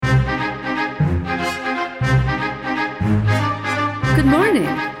morning,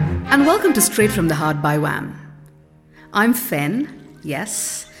 and welcome to Straight from the Heart by Wham. I'm Fen,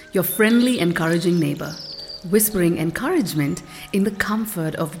 yes, your friendly, encouraging neighbor, whispering encouragement in the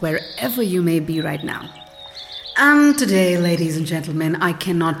comfort of wherever you may be right now. And today, ladies and gentlemen, I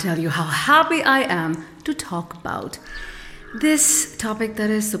cannot tell you how happy I am to talk about this topic that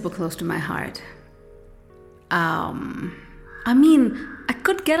is super close to my heart. I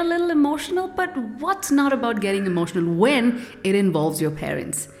could get a little emotional, but what's not about getting emotional when it involves your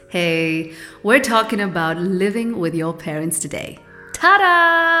parents? Hey, we're talking about living with your parents today.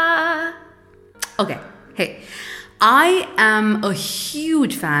 Ta-da! Okay, hey, I am a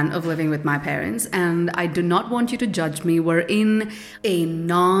huge fan of living with my parents, and I do not want you to judge me. We're in a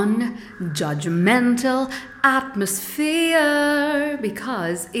non-judgmental atmosphere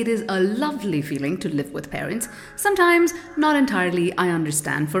because it is a lovely feeling to live with parents. Sometimes, not entirely, I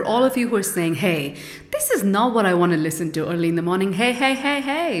understand. For all of you who are saying, hey, this is not what I want to listen to early in the morning.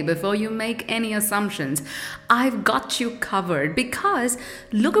 Hey, before you make any assumptions, I've got you covered because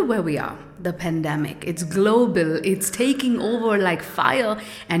look at where we are. The pandemic, it's global, it's taking over like fire,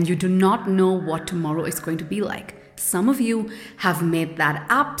 and you do not know what tomorrow is going to be like. Some of you have made that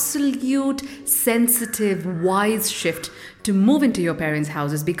absolute, sensitive, wise shift to move into your parents'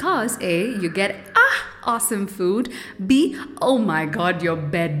 houses because A, you get awesome food, B, oh my god, your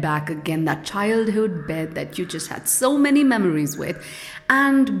bed back again, that childhood bed that you just had so many memories with,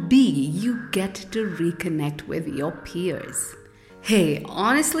 and B, you get to reconnect with your peers. Hey,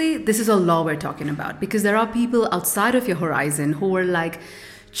 honestly, this is a law we're talking about because there are people outside of your horizon who are like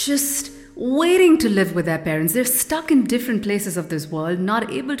just waiting to live with their parents. They're stuck in different places of this world,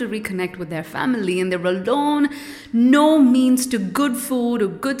 not able to reconnect with their family, and they're alone, no means to good food or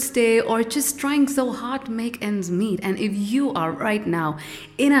good stay, or just trying so hard to make ends meet. And if you are right now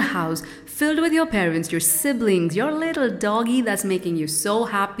in a house filled with your parents, your siblings, your little doggy that's making you so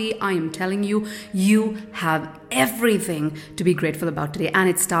happy, I am telling you, you have everything to be grateful about today, and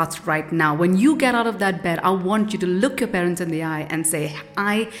it starts right now. When you get out of that bed, I want you to look your parents in the eye and say,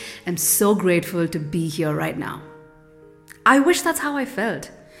 I am so grateful to be here right now. I wish that's how I felt,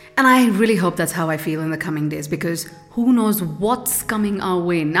 and I really hope that's how I feel in the coming days, because who knows what's coming our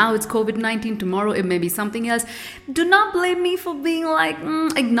way. Now it's COVID-19, tomorrow it may be something else. Do not blame me for being like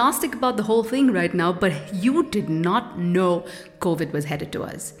agnostic about the whole thing right now, but you did not know COVID was headed to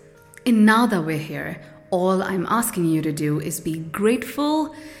us. And now that we're here, all I'm asking you to do is be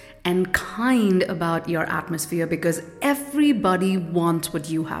grateful and kind about your atmosphere because everybody wants what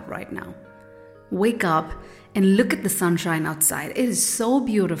you have right now. Wake up and look at the sunshine outside. It is so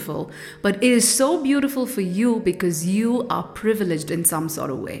beautiful, but it is so beautiful for you because you are privileged in some sort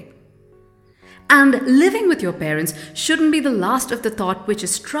of way. And living with your parents shouldn't be the last of the thought which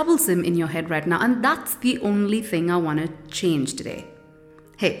is troublesome in your head right now, and that's the only thing I want to change today.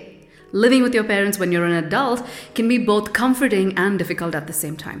 Hey, living with your parents when you're an adult can be both comforting and difficult at the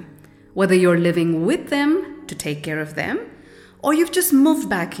same time. Whether you're living with them to take care of them, or you've just moved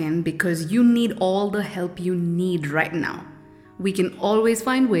back in because you need all the help you need right now, we can always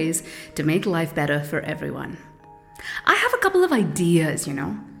find ways to make life better for everyone. I have a couple of ideas,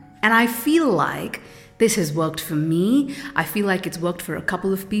 and I feel like this has worked for me. I feel like it's worked for a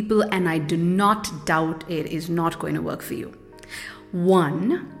couple of people, and I do not doubt it is not going to work for you.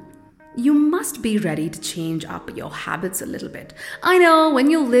 1, you must be ready to change up your habits a little bit. I know when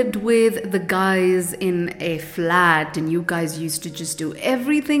you lived with the guys in a flat and you guys used to just do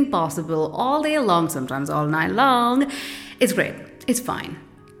everything possible all day long, sometimes all night long, it's great. It's fine.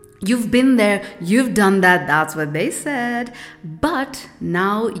 You've been there, you've done that, that's what they said. But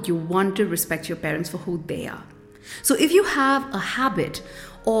now you want to respect your parents for who they are. So if you have a habit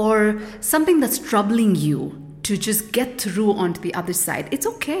or something that's troubling you to just get through onto the other side, it's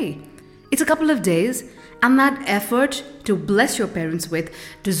okay. It's a couple of days, and that effort to bless your parents with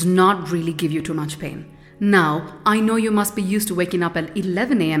does not really give you too much pain. Now, I know you must be used to waking up at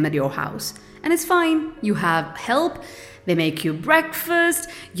 11 a.m. at your house, and it's fine. You have help, they make you breakfast,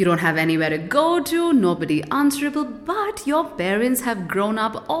 you don't have anywhere to go to, nobody answerable, but your parents have grown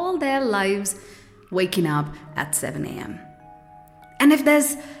up all their lives waking up at 7 a.m. And if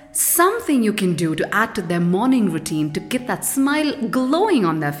there's something you can do to add to their morning routine to get that smile glowing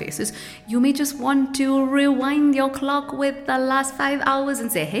on their faces, you may just want to rewind your clock with the last 5 hours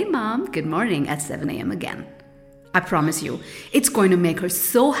and say, hey mom, good morning at 7 a.m. again. I promise you, it's going to make her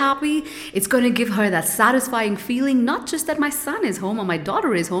so happy. It's going to give her that satisfying feeling, not just that my son is home or my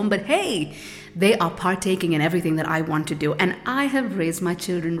daughter is home, but hey, they are partaking in everything that I want to do, and I have raised my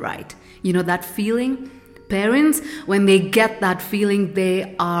children right. You know that feeling? Parents, when they get that feeling,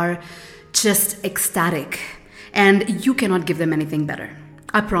 they are just ecstatic. And you cannot give them anything better.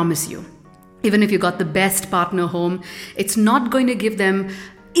 I promise you. Even if you got the best partner home, it's not going to give them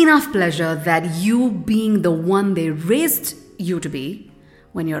enough pleasure that you being the one they raised you to be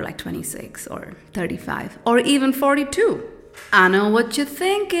when you're like 26 or 35 or even 42. I know what you're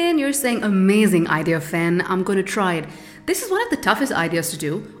thinking. You're saying, amazing idea, Fen. I'm going to try it. This is one of the toughest ideas to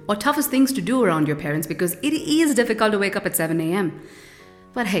do or toughest things to do around your parents because it is difficult to wake up at 7 a.m.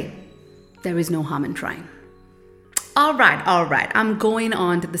 But hey, there is no harm in trying. All right. I'm going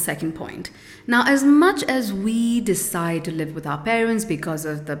on to the second point. Now, as much as we decide to live with our parents because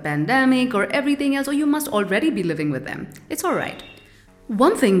of the pandemic or everything else, or you must already be living with them, it's all right.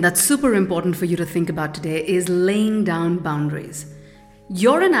 One thing that's super important for you to think about today is laying down boundaries.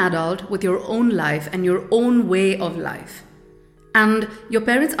 You're an adult with your own life and your own way of life. And your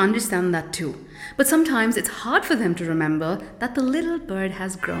parents understand that too. But sometimes it's hard for them to remember that the little bird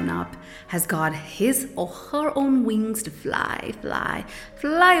has grown up, has got his or her own wings to fly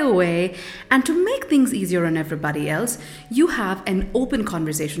away. And to make things easier on everybody else, you have an open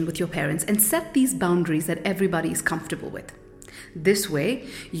conversation with your parents and set these boundaries that everybody is comfortable with. This way,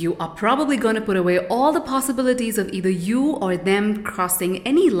 you are probably going to put away all the possibilities of either you or them crossing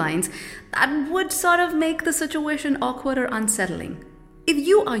any lines that would sort of make the situation awkward or unsettling. If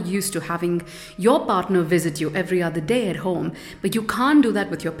you are used to having your partner visit you every other day at home, but you can't do that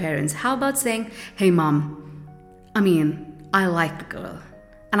with your parents, how about saying, hey mom, I like the girl,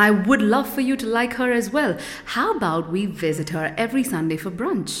 and I would love for you to like her as well. How about we visit her every Sunday for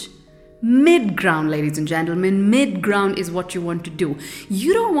brunch? Mid-ground, ladies and gentlemen, mid-ground is what you want to do.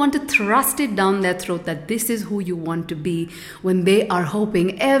 You don't want to thrust it down their throat that this is who you want to be when they are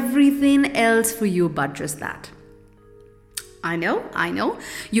hoping everything else for you but just that. I know.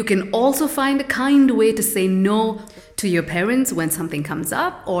 You can also find a kind way to say no to your parents when something comes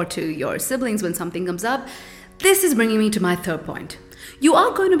up or to your siblings when something comes up. This is bringing me to my third point. You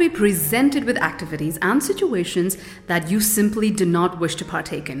are going to be presented with activities and situations that you simply do not wish to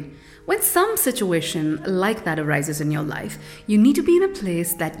partake in. When some situation like that arises in your life, you need to be in a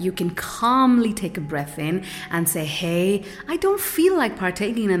place that you can calmly take a breath in and say, hey, I don't feel like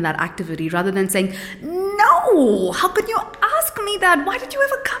partaking in that activity, rather than saying, no, how could you ask me that? Why did you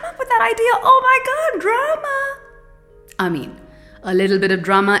ever come up with that idea? Oh my God, drama. A little bit of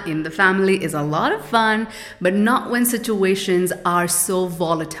drama in the family is a lot of fun, but not when situations are so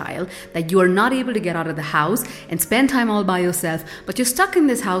volatile that you are not able to get out of the house and spend time all by yourself, but you're stuck in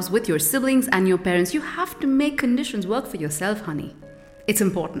this house with your siblings and your parents. You have to make conditions work for yourself, honey. It's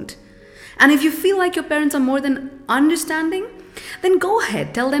important. And if you feel like your parents are more than understanding, then go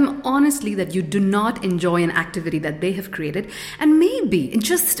ahead, tell them honestly that you do not enjoy an activity that they have created, and maybe,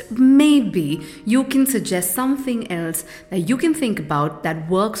 just maybe, you can suggest something else that you can think about that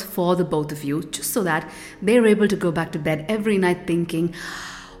works for the both of you, just so that they're able to go back to bed every night thinking,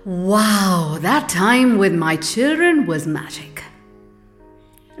 wow, that time with my children was magic.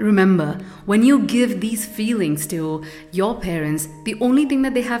 Remember, when you give these feelings to your parents, the only thing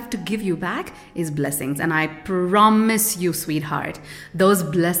that they have to give you back is blessings. And I promise you, sweetheart, those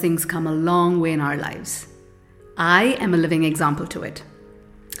blessings come a long way in our lives. I am a living example to it.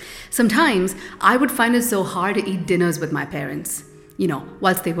 Sometimes I would find it so hard to eat dinners with my parents.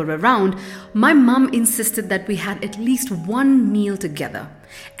 Whilst they were around, my mom insisted that we had at least one meal together.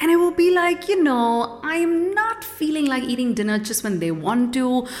 And it will be like, I'm not feeling like eating dinner just when they want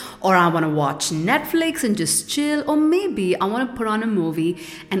to, or I want to watch Netflix and just chill, or maybe I want to put on a movie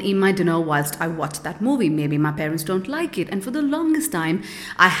and eat my dinner whilst I watch that movie. Maybe my parents don't like it. And for the longest time,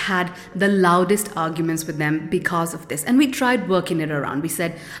 I had the loudest arguments with them because of this. And we tried working it around. We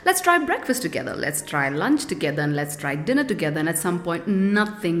said, let's try breakfast together, let's try lunch together, and let's try dinner together. And at some point,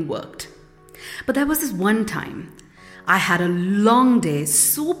 nothing worked. But there was this one time I had a long day,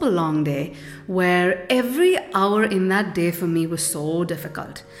 super long day, where every hour in that day for me was so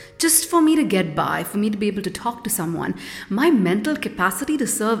difficult. Just for me to get by, for me to be able to talk to someone, my mental capacity to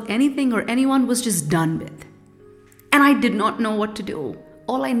serve anything or anyone was just done with. And I did not know what to do.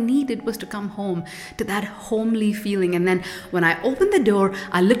 All I needed was to come home to that homely feeling. And then when I opened the door,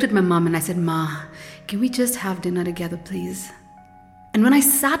 I looked at my mom and I said, Ma, can we just have dinner together, please? And when I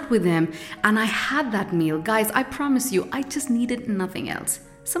sat with them and I had that meal, guys, I promise you, I just needed nothing else.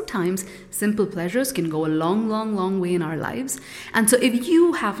 Sometimes simple pleasures can go a long, long, long way in our lives. And so if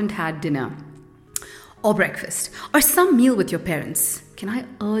you haven't had dinner or breakfast or some meal with your parents, can I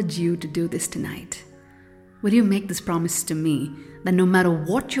urge you to do this tonight? Will you make this promise to me that no matter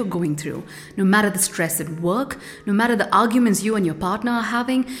what you're going through, no matter the stress at work, no matter the arguments you and your partner are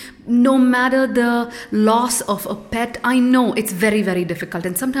having, no matter the loss of a pet, I know it's very, very difficult.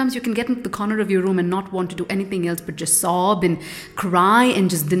 And sometimes you can get into the corner of your room and not want to do anything else but just sob and cry and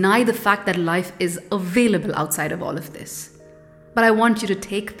just deny the fact that life is available outside of all of this. But I want you to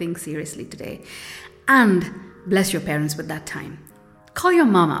take things seriously today and bless your parents with that time. Call your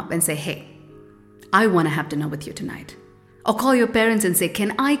mom up and say, hey, I want to have dinner with you tonight. Or call your parents and say,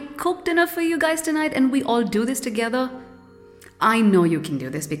 can I cook dinner for you guys tonight and we all do this together? I know you can do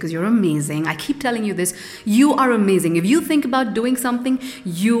this because you're amazing. I keep telling you this. You are amazing. If you think about doing something,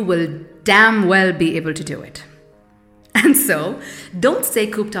 you will damn well be able to do it. And so, don't stay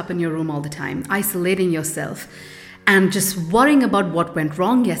cooped up in your room all the time, isolating yourself and just worrying about what went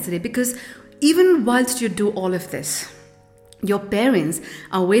wrong yesterday, because even whilst you do all of this, your parents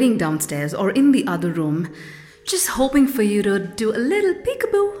are waiting downstairs or in the other room, just hoping for you to do a little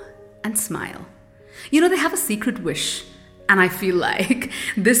peekaboo and smile. You know, they have a secret wish. And I feel like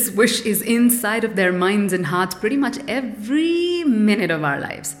this wish is inside of their minds and hearts pretty much every minute of our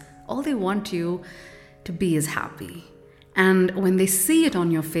lives. All they want you to be is happy. And when they see it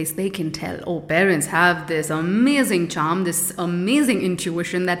on your face, they can tell, oh, parents have this amazing charm, this amazing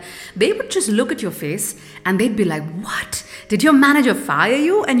intuition that they would just look at your face and they'd be like, what? Did your manager fire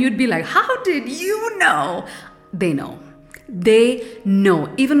you? And you'd be like, how did you know? They know. They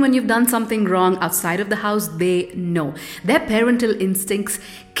know. Even when you've done something wrong outside of the house, they know. Their parental instincts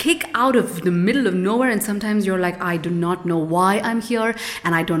kick out of the middle of nowhere, and sometimes you're like, I do not know why I'm here,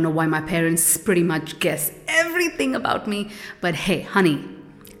 and I don't know why my parents pretty much guess everything about me. But hey, honey,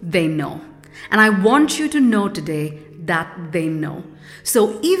 they know. And I want you to know today that they know.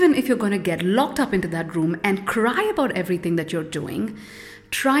 So even if you're going to get locked up into that room and cry about everything that you're doing,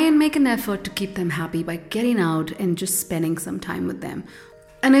 try and make an effort to keep them happy by getting out and just spending some time with them.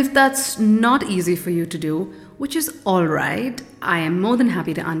 And if that's not easy for you to do, which is all right, I am more than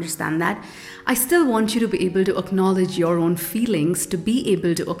happy to understand that, I still want you to be able to acknowledge your own feelings to be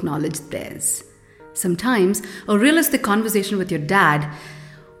able to acknowledge theirs. Sometimes a realistic conversation with your dad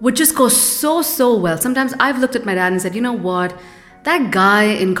would just go so well. Sometimes I've looked at my dad and said, you know what? That guy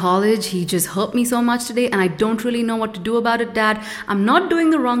in college, he just hurt me so much today and I don't really know what to do about it, Dad. I'm not doing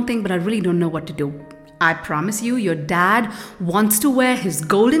the wrong thing, but I really don't know what to do. I promise you, your dad wants to wear his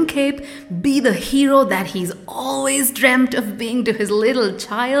golden cape, be the hero that he's always dreamt of being to his little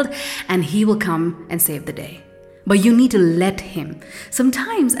child, and he will come and save the day. But you need to let him.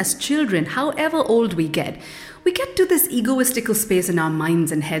 Sometimes as children, however old we get to this egoistical space in our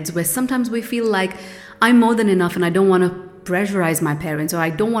minds and heads where sometimes we feel like I'm more than enough and I don't want to pressurize my parents, or I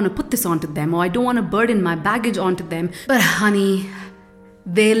don't want to put this onto them, or I don't want to burden my baggage onto them. But honey,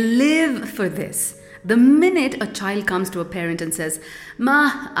 they live for this. The minute a child comes to a parent and says,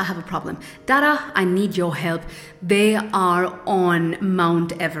 Ma, I have a problem. Dada, I need your help, they are on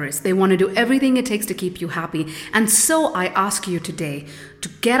Mount Everest. They want to do everything it takes to keep you happy. And so I ask you today to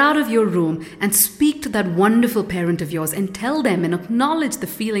get out of your room and speak to that wonderful parent of yours and tell them and acknowledge the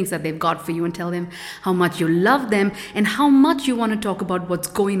feelings that they've got for you, and tell them how much you love them and how much you want to talk about what's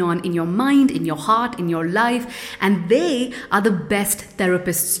going on in your mind, in your heart, in your life. And they are the best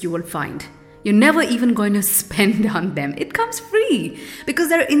therapists you will find. You're never even going to spend on them. It comes free because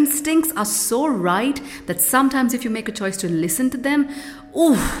their instincts are so right that sometimes if you make a choice to listen to them,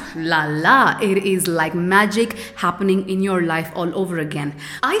 ooh, la la, it is like magic happening in your life all over again.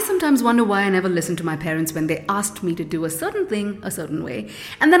 I sometimes wonder why I never listened to my parents when they asked me to do a certain thing a certain way.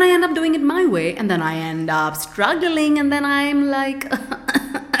 And then I end up doing it my way. And then I end up struggling. And then I'm like,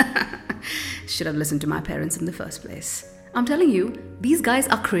 should have listened to my parents in the first place. I'm telling you, these guys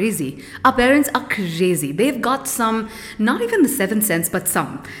are crazy. Our parents are crazy. They've got some, not even the 7th sense, but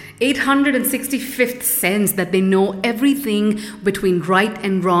some 865th sense that they know everything between right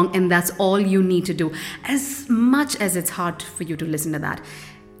and wrong, and that's all you need to do. As much as it's hard for you to listen to that,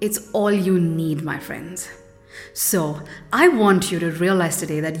 it's all you need, my friends. So I want you to realize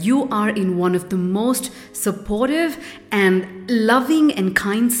today that you are in one of the most supportive and loving and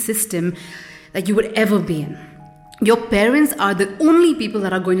kind system that you would ever be in. Your parents are the only people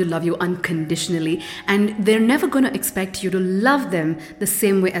that are going to love you unconditionally, and they're never going to expect you to love them the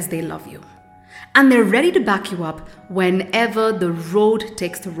same way as they love you. And they're ready to back you up whenever the road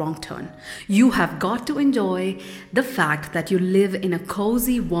takes the wrong turn. You have got to enjoy the fact that you live in a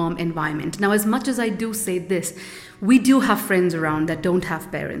cozy, warm environment. Now, as much as I do say this, we do have friends around that don't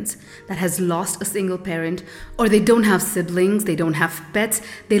have parents, that has lost a single parent, or they don't have siblings, they don't have pets,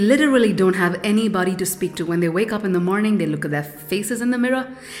 they literally don't have anybody to speak to. When they wake up in the morning, they look at their faces in the mirror,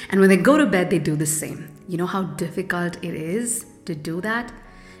 and when they go to bed, they do the same. You know how difficult it is to do that?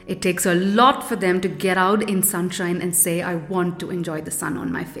 It takes a lot for them to get out in sunshine and say, I want to enjoy the sun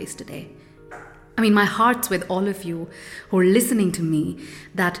on my face today. I mean, my heart's with all of you who are listening to me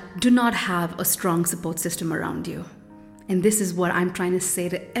that do not have a strong support system around you. And this is what I'm trying to say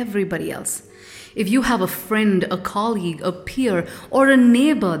to everybody else. If you have a friend, a colleague, a peer, or a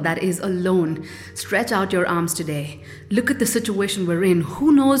neighbor that is alone, stretch out your arms today. Look at the situation we're in.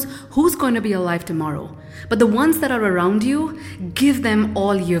 Who knows who's going to be alive tomorrow? But the ones that are around you, give them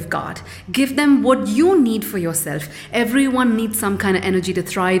all you've got. Give them what you need for yourself. Everyone needs some kind of energy to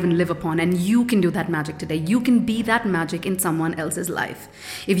thrive and live upon, and you can do that magic today. You can be that magic in someone else's life.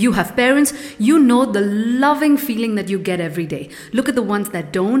 If you have parents, you know the loving feeling that you get every day. Look at the ones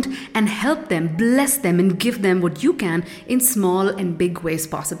that don't and help them, bless them, and give them what you can in small and big ways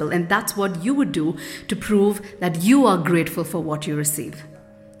possible. And that's what you would do to prove that you are grateful for what you receive.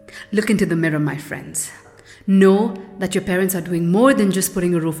 Look into the mirror, my friends. Know that your parents are doing more than just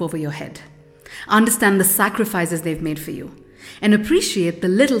putting a roof over your head. Understand the sacrifices they've made for you. And appreciate the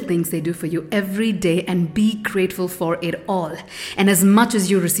little things they do for you every day and be grateful for it all. And as much as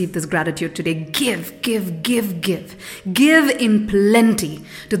you receive this gratitude today, give. Give in plenty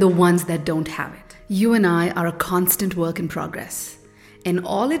to the ones that don't have it. You and I are a constant work in progress. And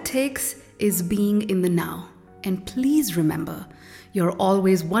all it takes is being in the now. And please remember, you're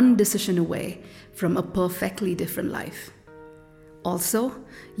always one decision away from a perfectly different life. Also,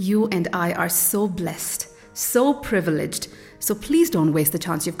 you and I are so blessed, so privileged, so please don't waste the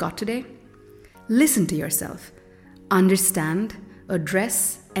chance you've got today. Listen to yourself, understand,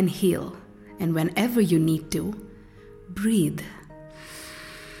 address, and heal. And whenever you need to, breathe.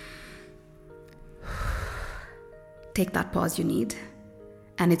 Take that pause you need.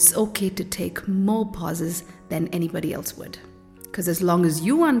 And it's okay to take more pauses than anybody else would. Because as long as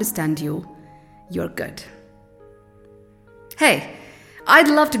you understand you're good. Hey, I'd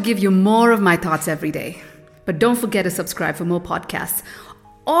love to give you more of my thoughts every day. But don't forget to subscribe for more podcasts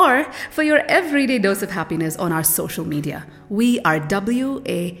or for your everyday dose of happiness on our social media. We are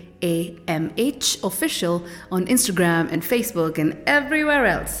WAAMH Official on Instagram and Facebook and everywhere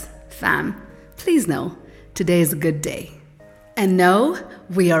else. Fam, please know today is a good day. And know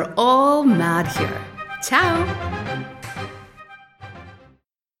we are all mad here. Ciao!